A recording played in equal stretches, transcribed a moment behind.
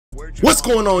What's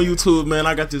going on, YouTube, man?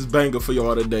 I got this banger for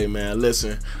y'all today, man.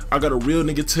 Listen, I got a real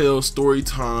nigga tell story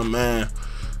time, man.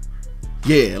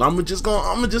 Yeah, and I'ma just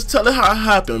tell it how it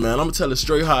happened, man. I'ma tell it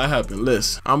straight how it happened.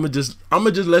 Listen, I'ma just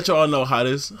let y'all know how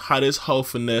this hoe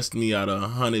finessed me out of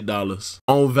 $100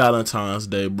 on Valentine's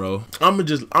Day, bro. I'ma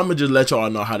just let y'all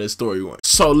know how this story went.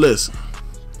 So listen,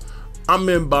 I'm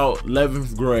in about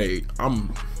 11th grade.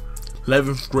 I'm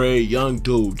 11th grade, young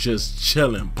dude, just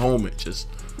chilling, booming, just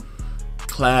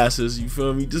classes, you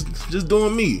feel me? Just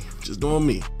doing me.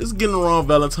 It's getting around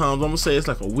Valentine's. I'm gonna say it's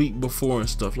like a week before and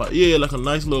stuff. Like, yeah, like a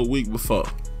nice little week before.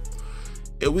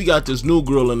 And we got this new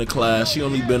girl in the class. She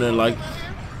only been there like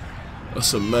a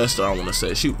semester, I wanna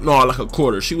say. Like a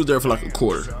quarter. She was there for like a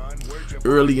quarter.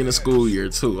 Early in the school year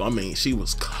too. I mean, she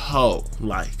was cold.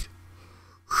 Like,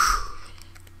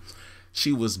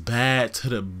 she was bad to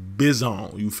the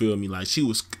bizon, you feel me? Like, she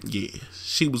was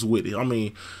with it. I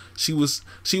mean, she was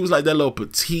like that little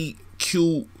petite,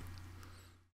 cute,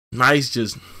 nice,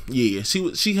 just, yeah,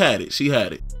 she had it.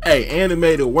 Hey, and it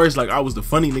made it worse. Like, I was the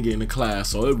funny nigga in the class,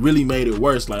 so it really made it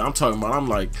worse. Like, I'm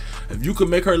like, if you could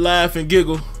make her laugh and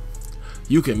giggle,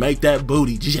 you can make that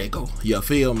booty jiggle. You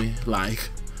feel me? Like,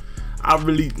 I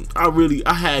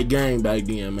had game back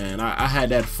then, man. I had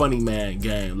that funny man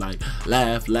game. Like,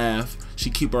 laugh. She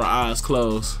keep her eyes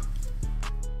closed.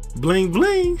 Bling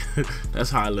bling. That's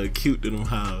how I look cute to them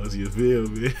hoes, you feel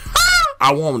me?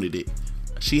 I wanted it.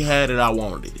 She had it, I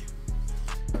wanted it.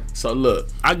 So look,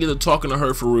 I get to talking to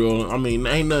her for real. I mean,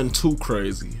 ain't nothing too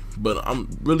crazy, but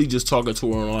I'm really just talking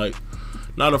to her like,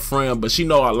 not a friend, but she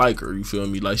know I like her, you feel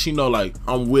me? Like, she know like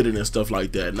I'm with it and stuff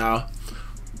like that. Now,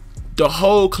 the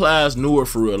whole class knew her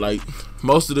for real. Like,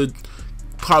 most of the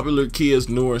popular kids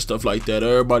knew her and stuff like that.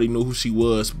 Everybody knew who she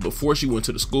was before she went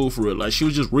to the school for real. Like, she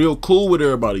was just real cool with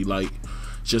everybody, like,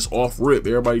 just off rip.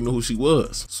 Everybody knew who she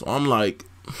was. So I'm like,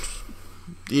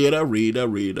 yeah, that read. I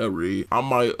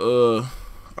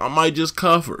might just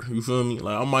cuff her, you feel me?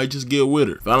 Like, I might just get with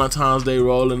her. Valentine's Day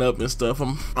rolling up and stuff.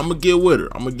 I'm gonna get with her.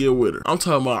 I'm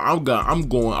talking about I'm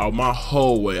going out my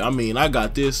whole way. I mean, I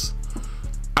got this,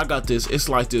 it's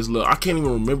like this little, I can't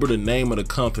even remember the name of the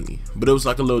company, but it was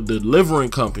like a little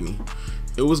delivering company.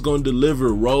 It was gonna deliver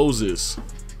roses,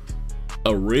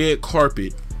 a red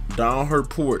carpet down her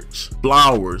porch,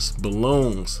 flowers,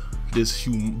 balloons, this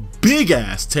big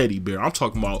ass teddy bear. I'm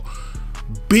talking about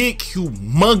big,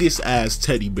 humongous ass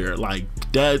teddy bear. Like,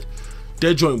 that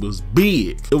joint was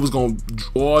big. It was gonna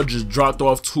all just dropped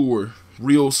off to her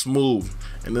real smooth,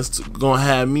 and it's gonna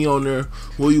have me on there.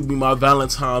 Will you be my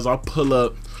Valentine's? I'll pull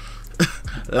up,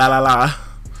 la,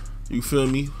 you feel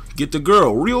me? Get the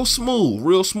girl, real smooth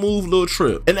little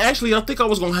trip. And actually, I think I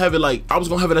was gonna have it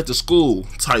at the school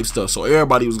type stuff, so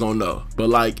everybody was gonna know. But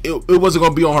like, it wasn't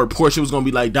gonna be on her porch. It was gonna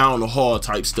be like down the hall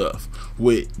type stuff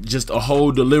with just a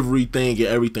whole delivery thing and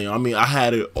everything. I mean, I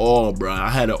had it all, bro. I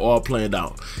had it all planned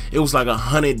out. It was like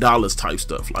 $100 type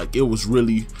stuff. Like, it was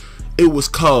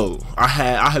cold. I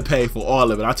had paid for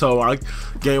all of it. I told her, I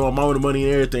gave my mom the money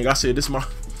and everything. I said,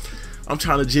 I'm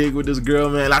trying to jig with this girl,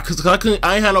 man. Like, cause I ain't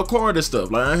had no card and stuff.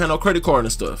 Like, I ain't had no credit card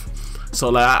and stuff. So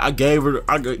like, I gave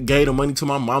the money to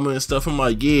my mama and stuff. I'm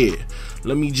like, yeah,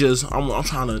 let me just, I'm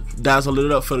trying to dazzle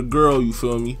it up for the girl, you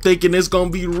feel me? Thinking it's gonna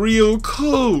be real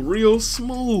cool, real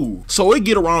smooth. So it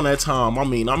get around that time. I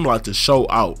mean, I'm about to show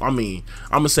out. I mean,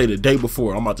 I'm gonna say the day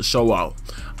before, I'm about to show out.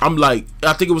 I'm like,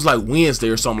 I think it was like Wednesday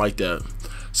or something like that.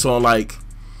 So like,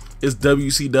 it's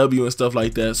WCW and stuff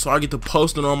like that. So I get to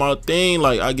posting on my thing,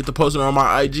 like, I get to posting on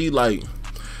my IG, like,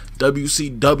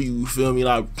 WCW, you feel me?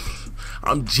 Like,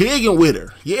 I'm jigging with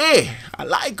her. Yeah, I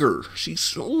like her.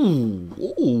 She's,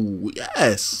 ooh,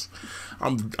 yes.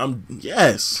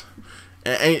 Yes.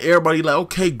 And ain't everybody like,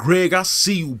 okay, Greg, I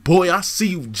see you, boy. I see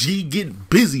you, G, getting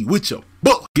busy with your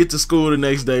book. Get to school the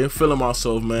next day and feeling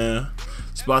myself, man.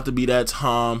 It's about to be that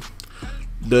time.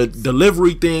 The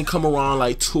delivery thing come around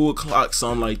like 2 o'clock,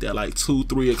 something like that, like 2,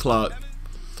 3 o'clock.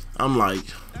 I'm like,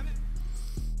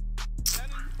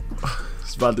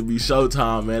 it's about to be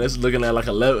showtime, man. It's looking at like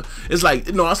 11. It's like,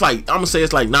 you know, it's like, I'm gonna say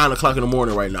it's like 9 o'clock in the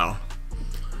morning right now.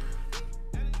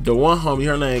 The one homie,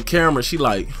 her name Cameron, she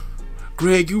like,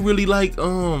 Greg, you really like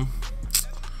blah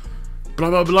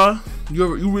blah blah.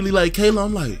 You really like Kayla?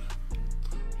 I'm like,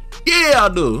 yeah, I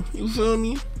do. You feel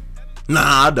me?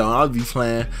 Nah, I don't. I'll be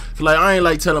playing. Like, I ain't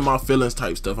like telling my feelings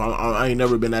type stuff. I ain't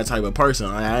never been that type of person.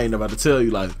 I ain't never to tell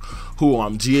you like who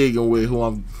I'm jigging with, who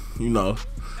I'm, you know,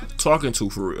 talking to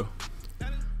for real.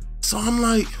 So I'm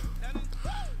like,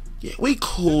 yeah, we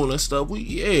cool and stuff.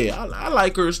 I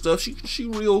like her and stuff. She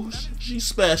real. She's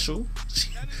special.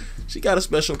 She got a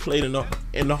special place in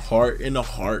the heart.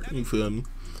 You feel me,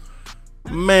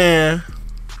 man?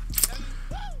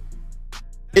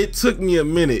 It took me a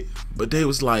minute, but they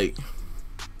was like,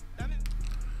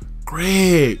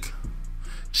 Greg,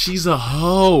 she's a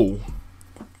hoe.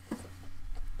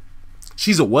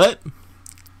 She's a what?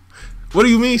 What do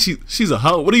you mean she's a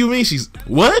hoe? What do you mean she's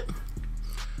what?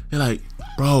 They're like,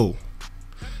 bro,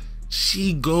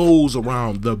 she goes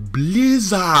around the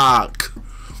blizzard.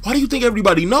 Why do you think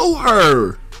everybody know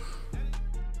her?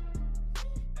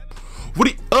 What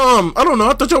do you, I don't know.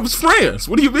 I thought y'all was friends.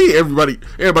 What do you mean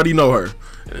everybody know her?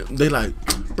 They like,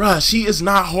 bruh, she is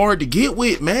not hard to get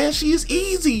with, man. She is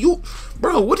easy.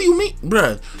 Bro, what do you mean?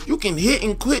 Bruh, you can hit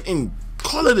and quit and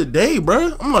call it a day,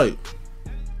 bruh. I'm like,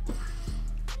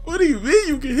 what do you mean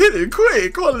you can hit and quit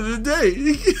and call it a day?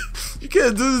 You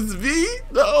can't do this to me?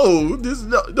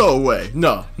 No way.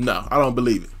 No, I don't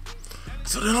believe it.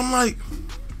 So then I'm like,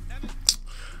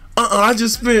 I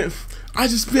just spent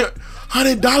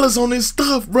 $100 on this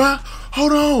stuff, bruh.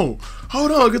 Hold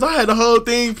on, because I had the whole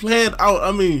thing planned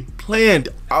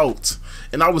out.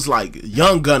 And I was like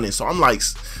young gunning, so I'm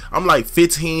like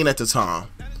 15 at the time.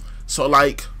 So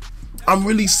like, I'm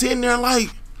really sitting there like,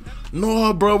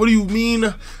 no, bro, what do you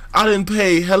mean I didn't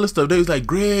pay hella stuff? They was like,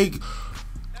 Greg,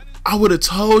 I would have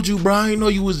told you, bro. I know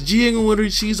you was jigging with her.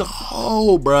 She's a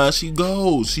hoe, bro. She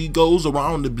goes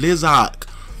around the blizzard.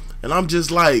 And I'm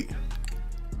just like,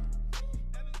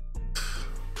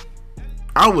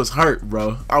 I was hurt,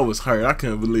 bro. I was hurt. I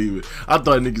couldn't believe it. I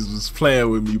thought niggas was playing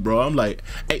with me, bro. I'm like,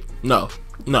 hey, no,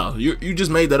 you just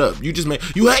made that up. You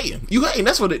hating.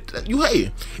 That's what you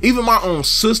hating. Even my own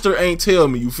sister ain't tell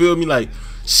me. You feel me? Like,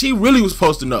 she really was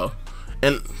supposed to know,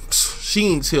 and she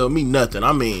ain't tell me nothing.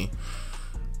 I mean,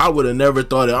 I would have never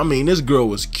thought it. I mean, this girl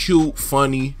was cute,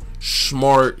 funny,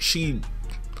 smart. She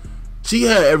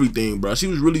had everything, bro. She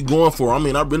was really going for it. I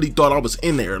mean, I really thought I was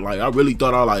in there. Like, I really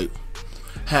thought I like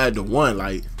had the one.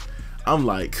 Like, I'm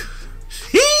like,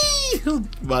 I'm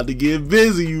about to get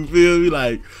busy, you feel me?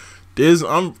 Like, this,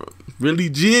 I'm really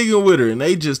jigging with her, and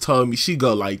they just told me she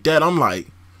go like that. I'm like,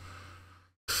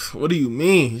 what do you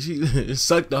mean? She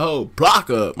sucked the whole block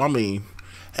up. I mean,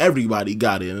 everybody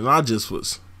got it, and I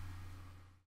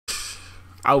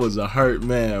was a hurt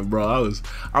man, bro. I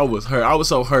was hurt. I was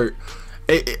so hurt.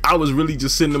 I was really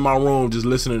just sitting in my room just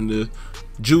listening to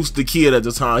Juice the Kid at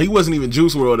the time. He wasn't even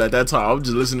Juice WRLD at that time. I was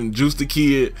just listening to Juice the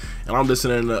Kid, and I'm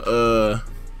listening to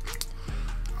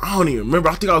I don't even remember.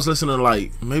 I think I was listening to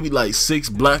like maybe like 6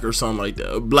 Black or something like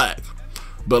that. Black,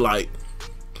 but like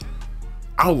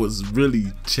I was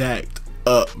really jacked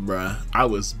up, bruh. I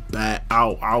was bad. I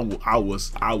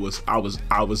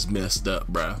was messed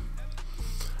up, bruh.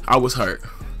 I was hurt,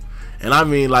 and I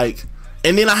mean like,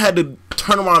 and then I had to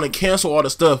turn around and cancel all the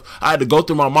stuff. I had to go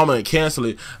through my mama and cancel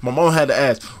it. My mama had to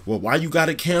ask, well, why you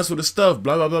gotta cancel the stuff?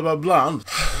 Blah blah blah blah blah.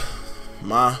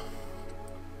 Ma,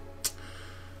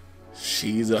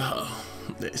 she's a hoe.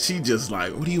 She just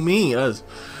like, what do you mean?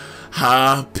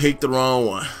 I picked the wrong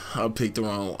one. I picked the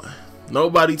wrong one.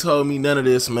 Nobody told me none of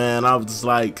this, man. I was just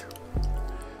like,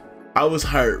 I was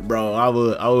hurt, bro. I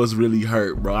was really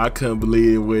hurt, bro. I couldn't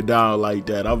believe it went down like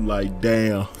that. I'm like,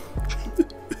 damn.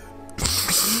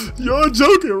 Y'all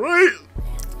joking, right?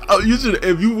 You should,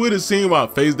 if you would have seen my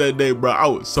face that day, bro. I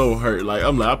was so hurt. Like,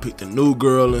 I'm like, I picked a new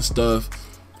girl and stuff.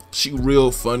 She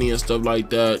real funny and stuff like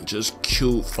that. Just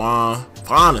cute, fine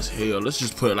as hell. Let's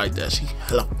just put it like that. She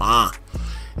hella fine.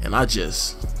 And I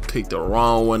just picked the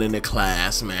wrong one in the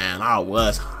class, man. I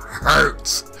was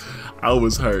hurt. I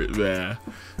was hurt, man.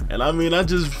 And I mean,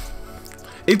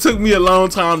 it took me a long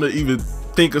time to even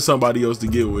think of somebody else to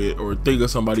get with or think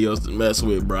of somebody else to mess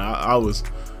with, bro. I was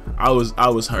hurt. I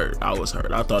was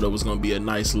hurt. I thought it was gonna be a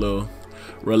nice little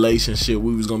relationship.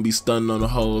 We was gonna be stunning on the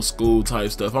whole school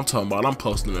type stuff. I'm talking about, I'm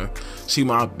posting her. She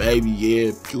my baby,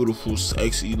 yeah, beautiful,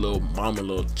 sexy little mama,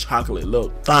 little chocolate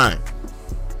little thing.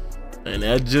 And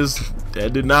that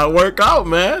did not work out,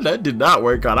 man. That did not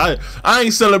work out. I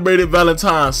ain't celebrated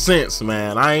Valentine's since,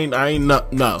 man. I ain't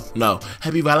no.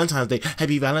 Happy Valentine's Day.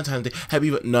 Happy Valentine's Day.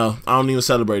 No, I don't even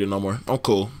celebrate it no more. I'm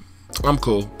cool.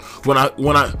 When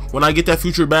I get that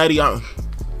future baddie,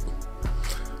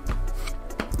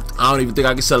 I don't even think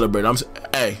I can celebrate.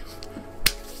 Hey,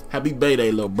 happy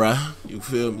birthday, little bruh. You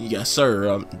feel me? Yes,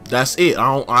 sir. That's it.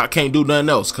 I can't do nothing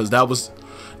else, cause that was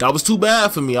too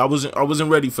bad for me. I wasn't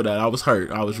ready for that. I was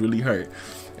hurt. I was really hurt.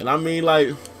 And I mean, like,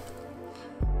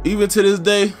 even to this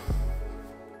day,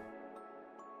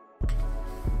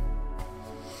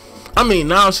 I mean,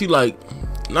 now she like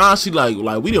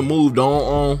we done moved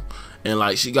on, and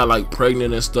like she got like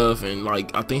pregnant and stuff, and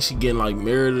like I think she getting like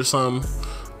married or something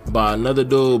by another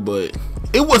dude, but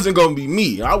it wasn't gonna be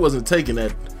me. I wasn't taking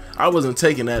that. I wasn't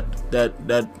taking that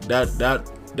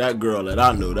girl that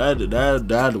I knew.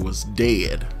 That was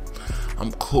dead.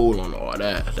 I'm cool on all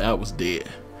that. That was dead.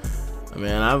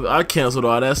 Man, I canceled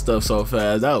all that stuff so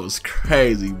fast. That was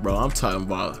crazy, bro. I'm talking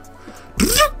about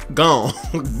gone.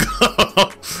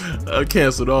 I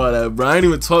canceled all that, bro. I ain't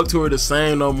even talk to her the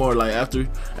same no more. Like after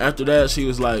that,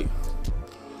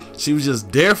 she was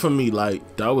just there for me.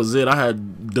 Like that was it. I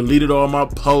had deleted all my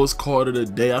posts, called it a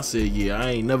day. I said, yeah, I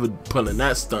ain't never pulling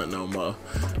that stunt no more.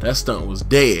 That stunt was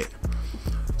dead.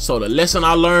 So the lesson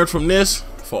I learned from this,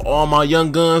 for all my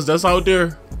young guns that's out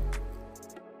there,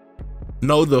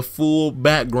 know the full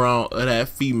background of that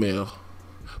female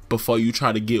before you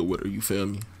try to get with her, you feel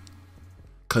me?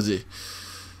 Cause it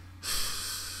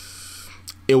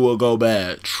will go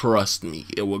bad. Trust me,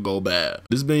 it will go bad.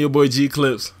 This has been your boy G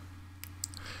ClipZ.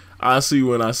 I'll see you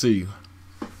when I see you.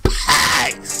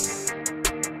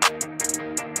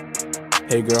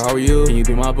 Hey girl, how are you? Can you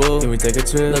be my boo? Can we take a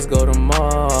trip? Let's go to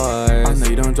Mars. I know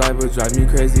you don't drive, but drive me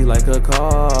crazy like a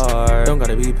car. Don't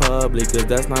gotta be public, cause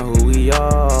that's not who we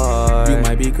are. You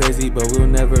might be crazy, but we'll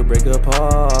never break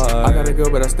apart. I gotta go,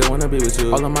 but I still wanna be with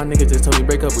you. All of my niggas just told me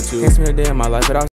break up with you. Can't spend a day in my life without